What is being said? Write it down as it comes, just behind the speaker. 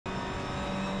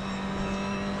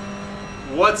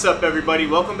What's up, everybody?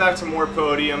 Welcome back to more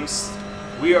podiums.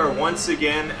 We are once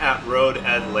again at Road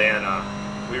Atlanta.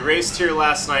 We raced here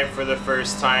last night for the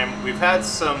first time. We've had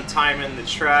some time in the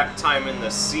track, time in the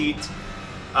seat.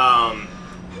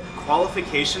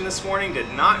 Qualification this morning did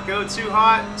not go too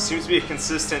hot. Seems to be a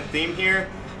consistent theme here.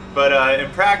 But in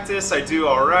practice, I do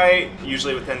all right,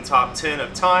 usually within top 10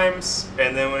 of times.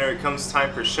 And then when it comes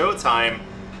time for showtime,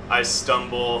 I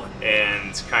stumble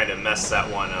and kind of mess that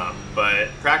one up. But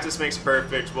practice makes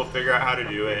perfect. We'll figure out how to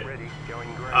do it.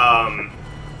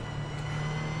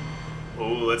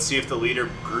 Oh, let's see if the leader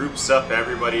groups up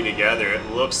everybody together.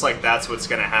 It looks like that's what's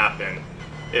going to happen.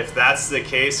 If that's the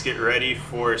case, get ready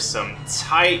for some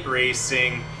tight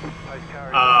racing,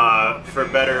 for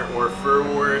better or for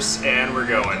worse, and we're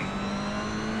going.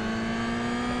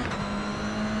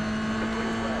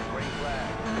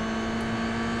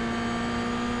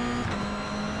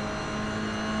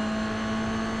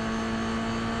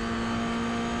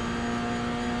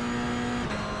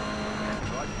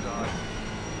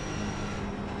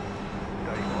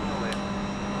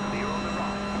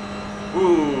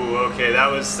 Ooh, okay,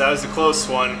 that was a close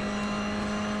one.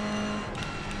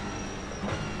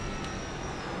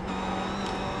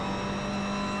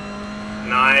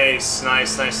 Nice,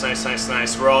 nice, nice, nice, nice,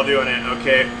 nice. We're all doing it.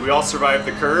 Okay, we all survived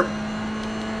the curb.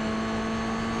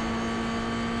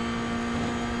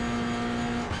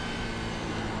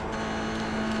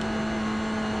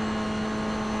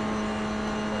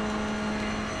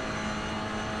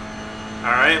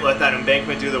 Alright, let that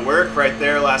embankment do the work. Right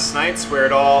there last night's where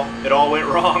it all went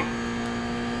wrong.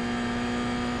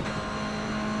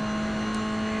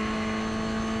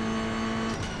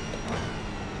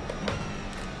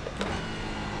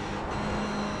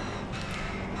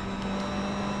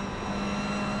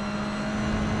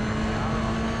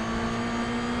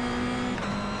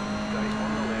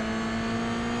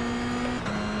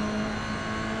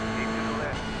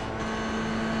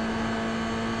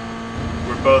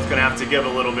 Both gonna have to give a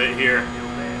little bit here.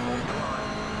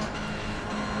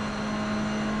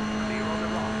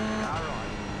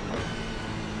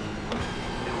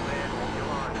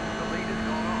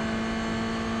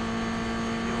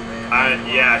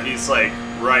 Yeah, he's like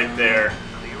right there.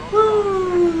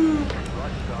 Woo!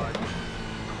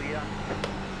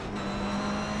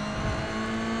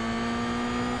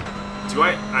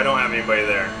 I don't have anybody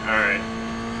there. Alright.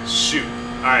 Shoot.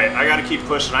 Alright, I gotta keep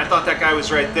pushing. I thought that guy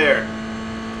was right there.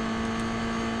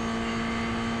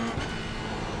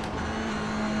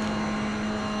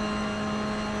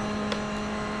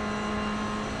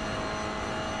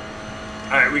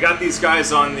 Alright, we got these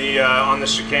guys on the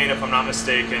chicane, if I'm not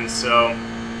mistaken, so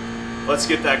let's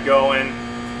get that going.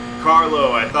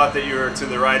 Carlo, I thought that you were to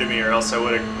the right of me, or else I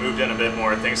would have moved in a bit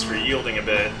more. Thanks for yielding a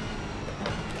bit.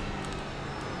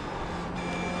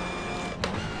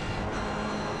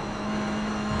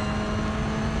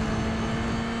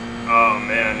 Oh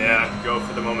man, yeah, go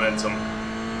for the momentum.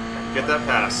 Get that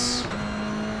pass.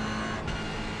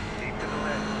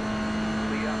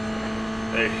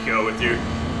 There you go with your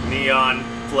neon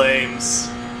flames.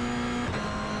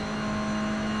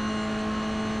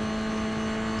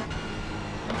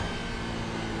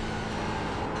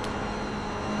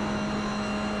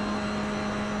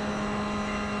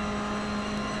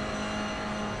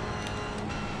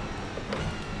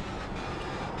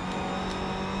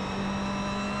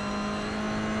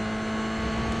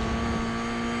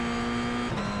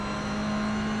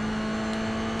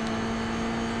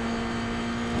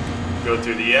 Go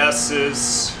through the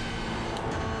S's.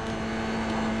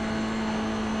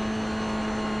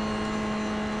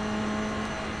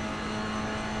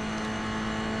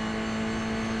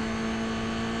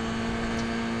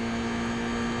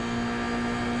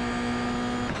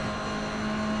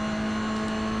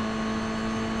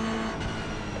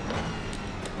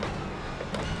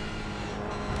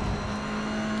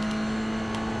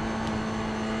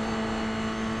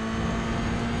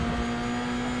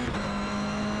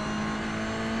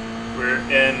 We're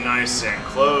in nice and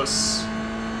close.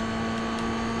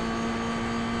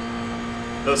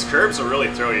 Those curbs will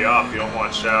really throw you off if you don't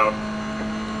watch out.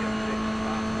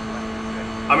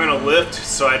 I'm gonna lift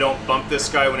so I don't bump this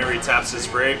guy whenever he taps his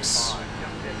brakes.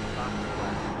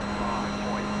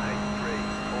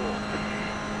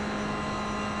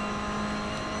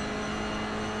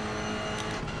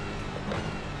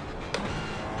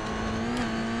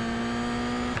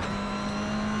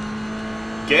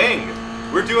 Gang!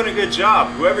 We're doing a good job.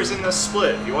 Whoever's in this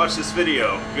split, if you watch this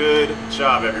video, good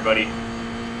job, everybody.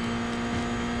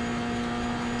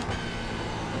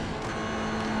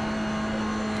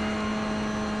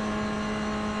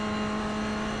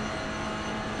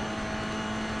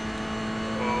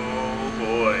 Oh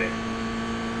boy.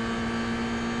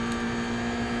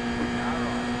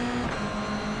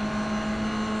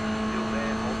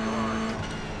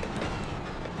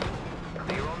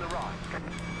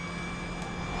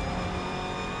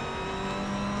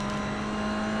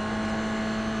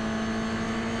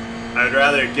 I'd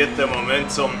rather get the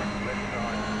momentum.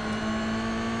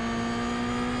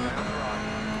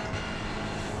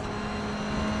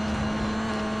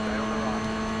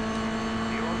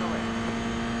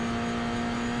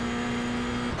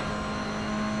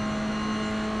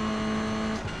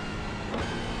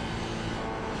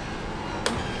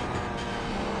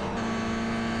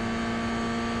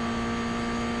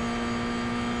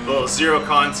 Little zero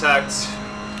contact,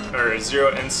 or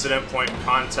zero incident point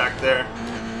contact there.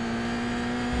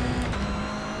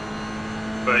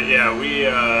 But yeah, we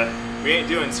ain't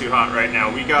doing too hot right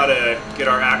now. We gotta get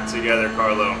our act together,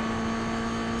 Carlo.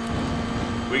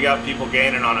 We got people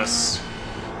gaining on us.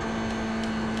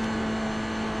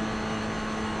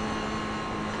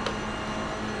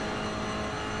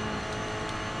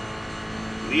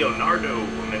 Leonardo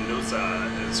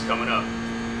Mendoza is coming up,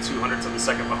 200ths of a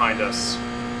second behind us.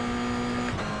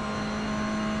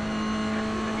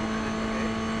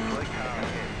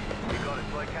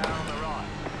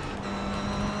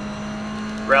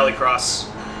 Rally cross.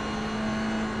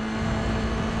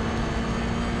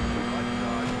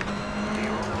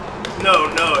 No.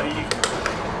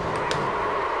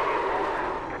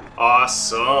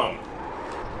 Awesome.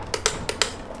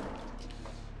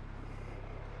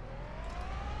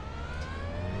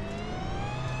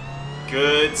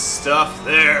 Good stuff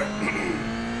there.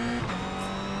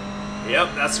 Yep,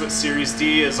 that's what Series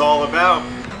D is all about.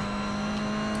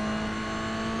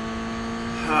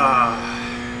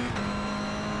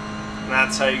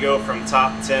 That's how you go from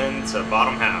top 10 to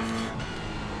bottom half.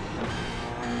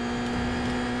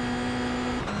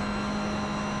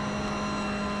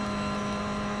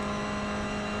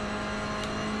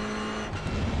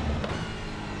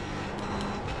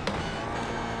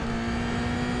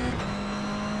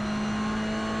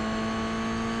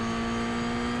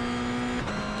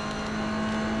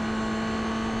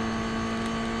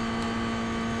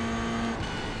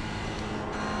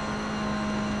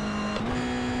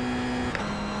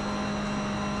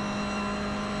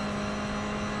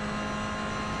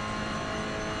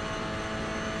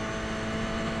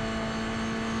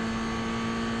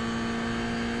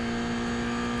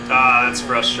 That's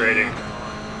frustrating.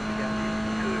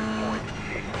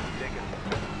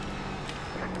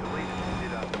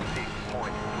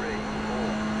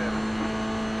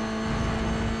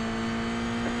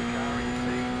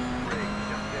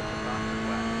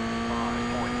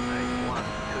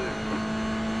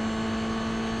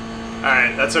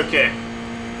 Alright, that's okay.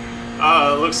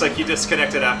 Looks like he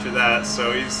disconnected after that,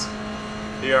 so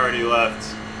he already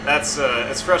left. That's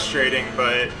it's frustrating,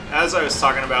 but as I was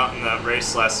talking about in that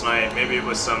race last night, maybe it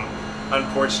was some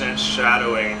unfortunate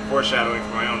foreshadowing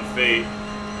for my own fate,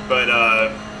 but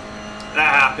that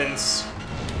happens.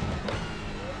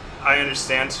 I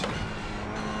understand.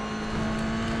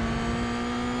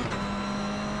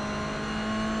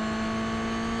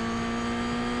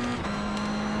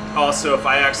 Also, if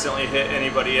I accidentally hit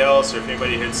anybody else, or if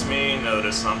anybody hits me, know that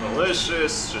it's not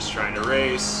malicious, just trying to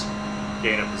race,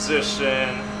 gain a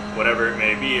position, whatever it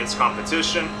may be, it's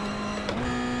competition.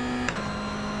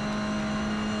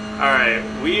 Alright,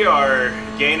 we are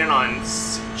gaining on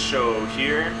show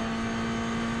here.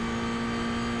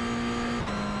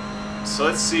 So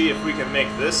let's see if we can make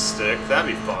this stick, that'd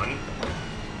be fun.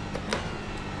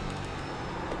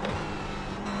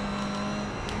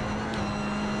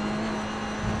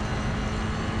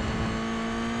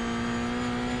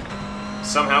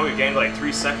 Somehow we gained like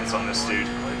 3 seconds on this dude.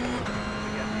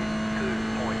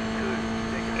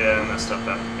 Yeah, I messed up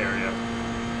that area.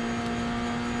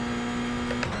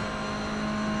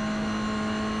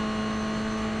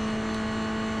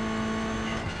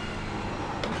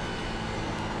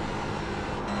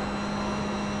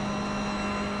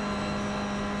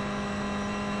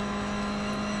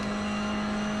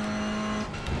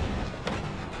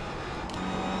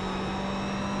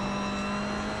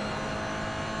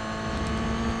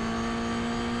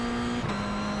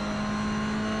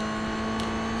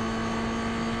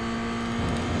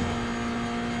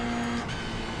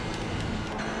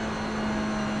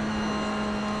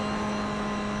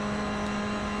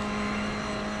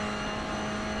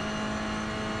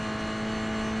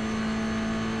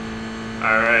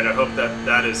 Alright, I hope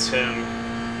that is him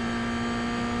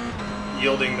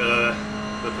yielding the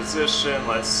position.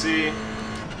 Let's see.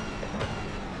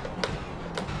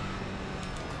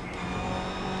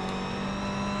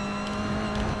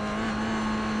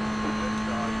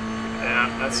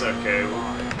 Yeah, that's okay.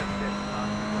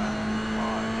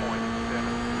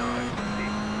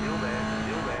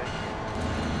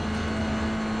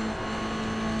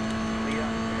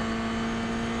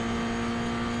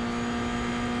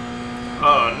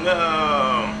 Oh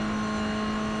no!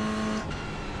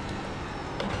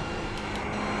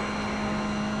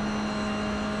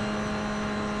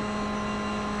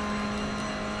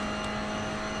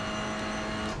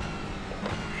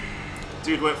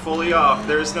 Dude went fully off.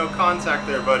 There's no contact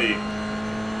there, buddy.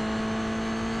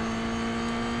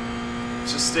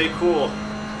 Just stay cool.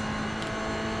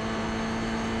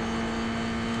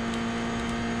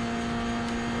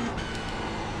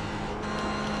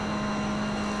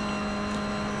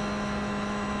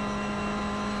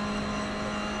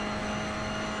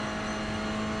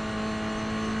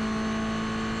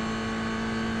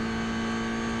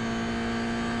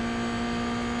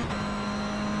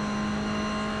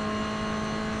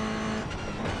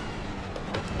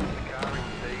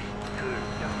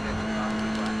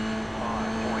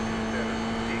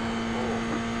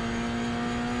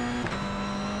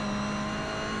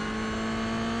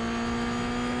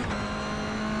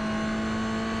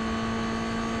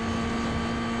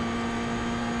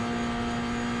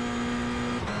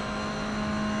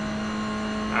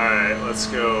 Alright, let's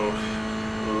go,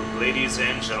 ladies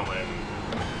and gentlemen.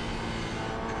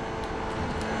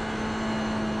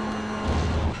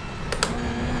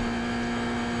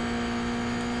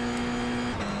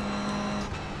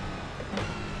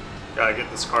 Gotta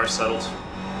get this car settled.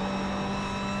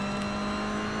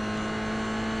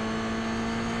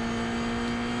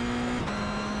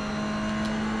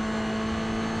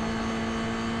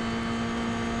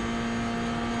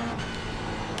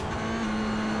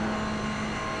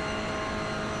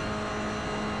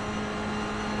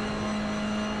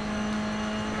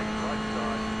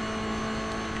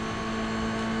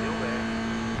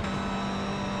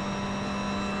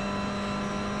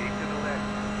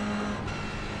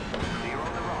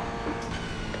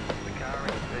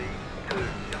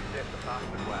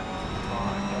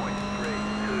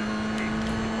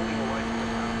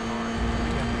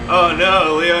 Oh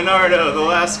no, Leonardo, the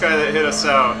last guy that hit us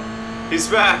out. He's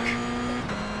back.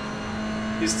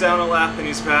 He's down a lap and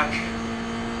he's back.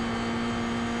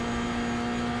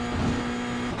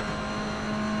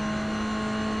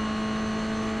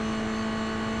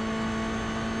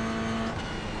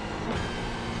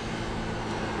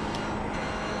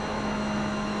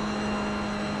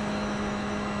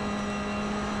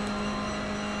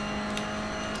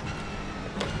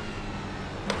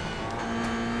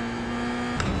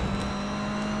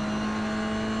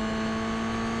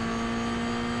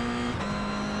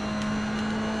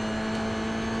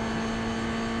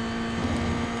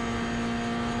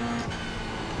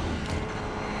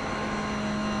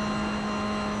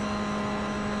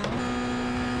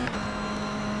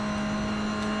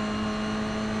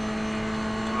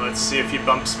 Let's see if he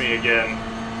bumps me again.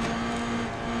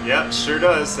 Yep, sure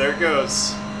does. There it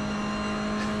goes.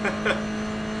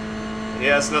 He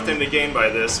has nothing to gain by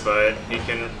this, but he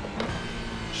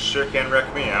sure can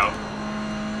wreck me out.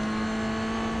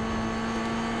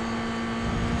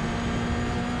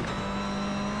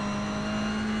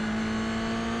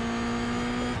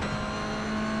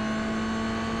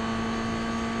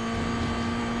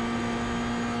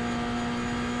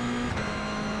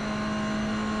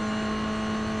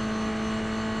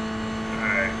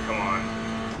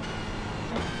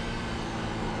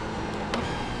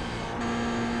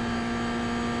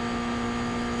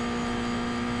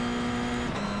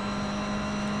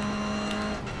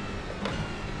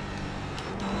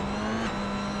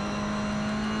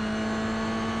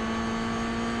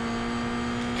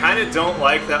 Kinda don't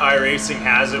like that iRacing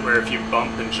has it where if you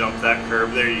bump and jump that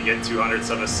curb there, you get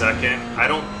 0.02 of a second. I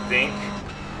don't think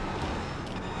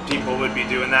people would be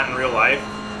doing that in real life,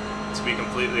 to be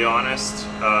completely honest.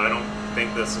 I don't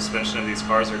think the suspension of these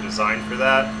cars are designed for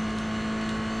that.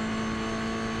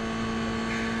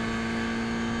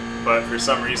 But for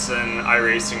some reason,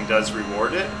 iRacing does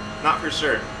reward it. Not for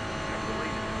sure.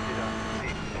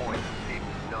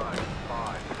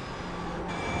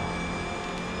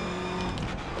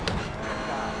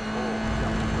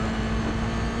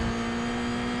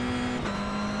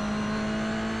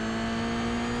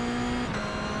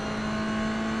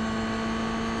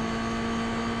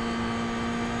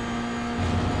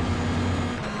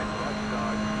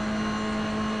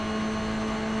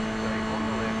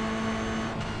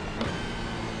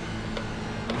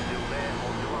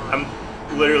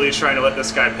 Literally trying to let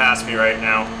this guy pass me right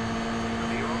now.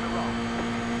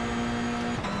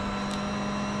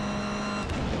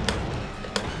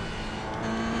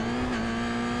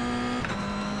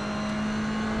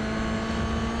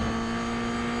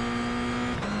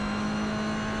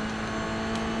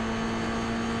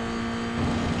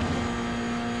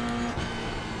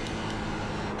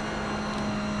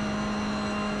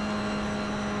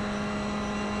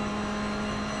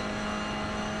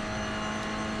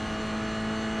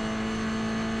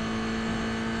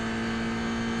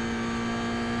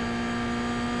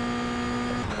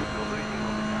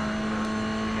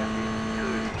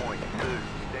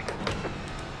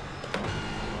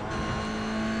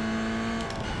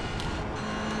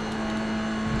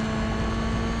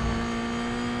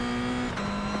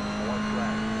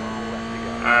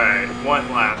 Alright,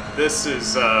 one lap. This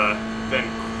has been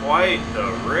quite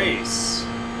the race.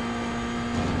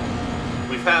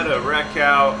 We've had a wreck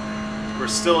out. We're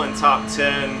still in top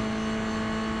 10.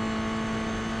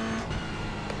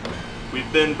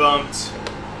 We've been bumped.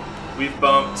 We've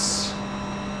bumped.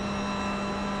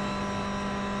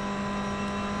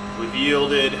 We've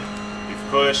yielded. We've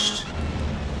pushed.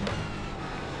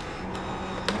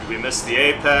 We missed the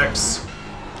apex.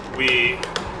 We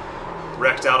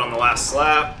wrecked out on the last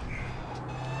lap.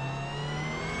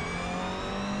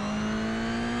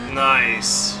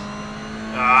 Nice.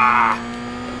 Ah.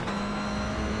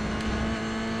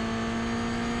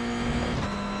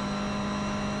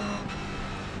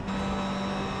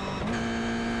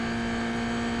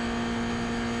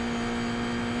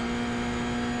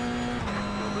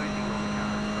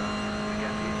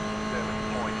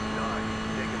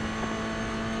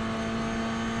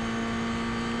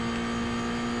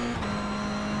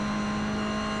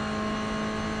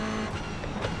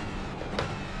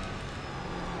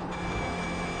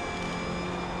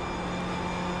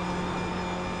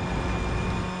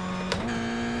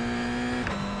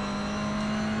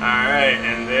 Alright,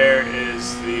 and there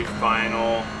is the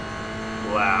final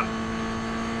lap.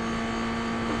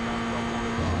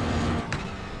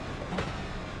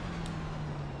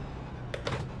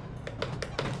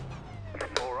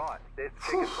 Alright, let's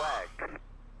take a flag.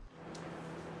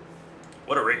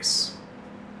 What a race.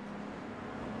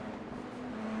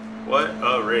 What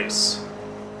a race.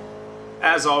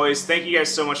 As always, thank you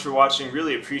guys so much for watching.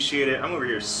 Really appreciate it. I'm over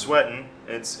here sweating.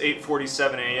 It's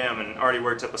 8:47 a.m. and already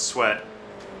worked up a sweat.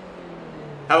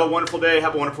 Have a wonderful day.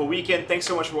 Have a wonderful weekend. Thanks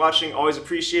so much for watching. Always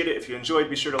appreciate it. If you enjoyed,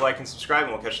 be sure to like and subscribe,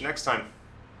 and we'll catch you next time.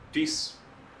 Peace.